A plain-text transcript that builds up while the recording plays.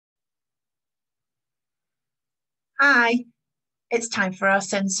Hi, it's time for our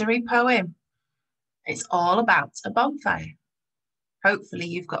sensory poem. It's all about a bonfire. Hopefully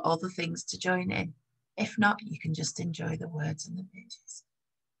you've got all the things to join in. If not, you can just enjoy the words and the pages.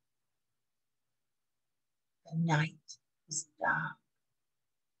 The night was dark.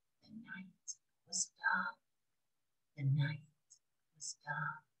 The night was dark. The night was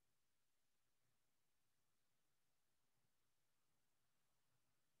dark.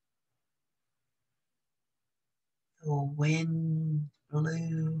 The wind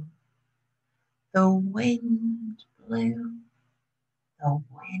blew. The wind blew. The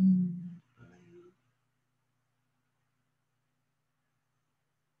wind blew.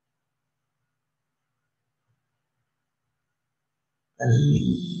 The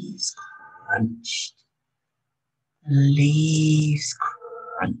leaves crunched. The leaves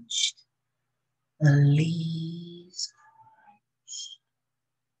crunched. The leaves crunched.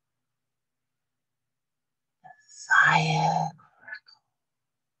 Fire crackle.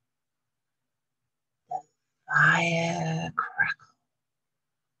 The fire crackle.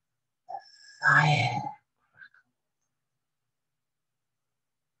 The fire.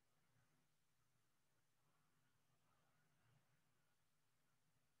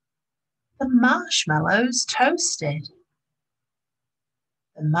 The marshmallows toasted.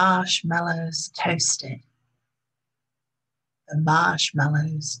 The marshmallows toasted. The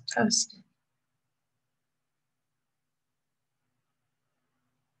marshmallows toasted.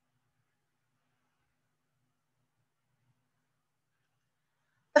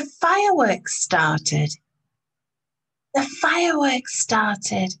 The fireworks started. The fireworks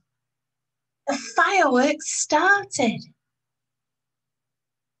started. The fireworks started.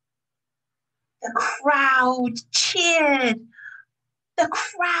 The crowd cheered. The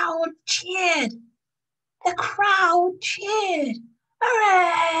crowd cheered. The crowd cheered.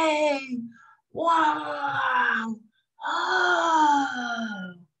 Hooray! Wow!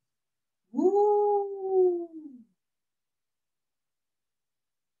 Oh! Woo!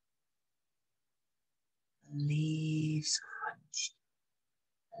 The leaves crunched.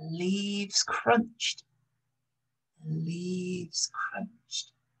 The leaves crunched. The leaves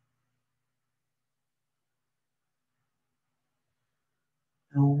crunched.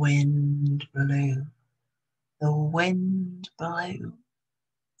 The wind blew. The wind blew.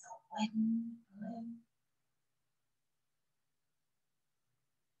 The wind blew.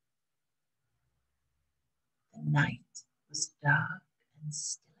 The night was dark and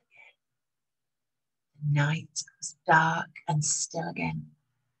still again. The night was dark and still again.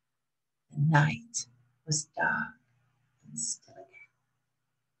 The night was dark and still again.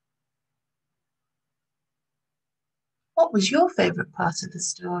 What was your favourite part of the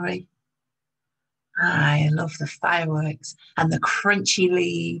story? I love the fireworks and the crunchy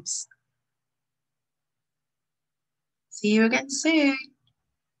leaves. See you again soon.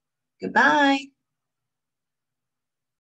 Goodbye.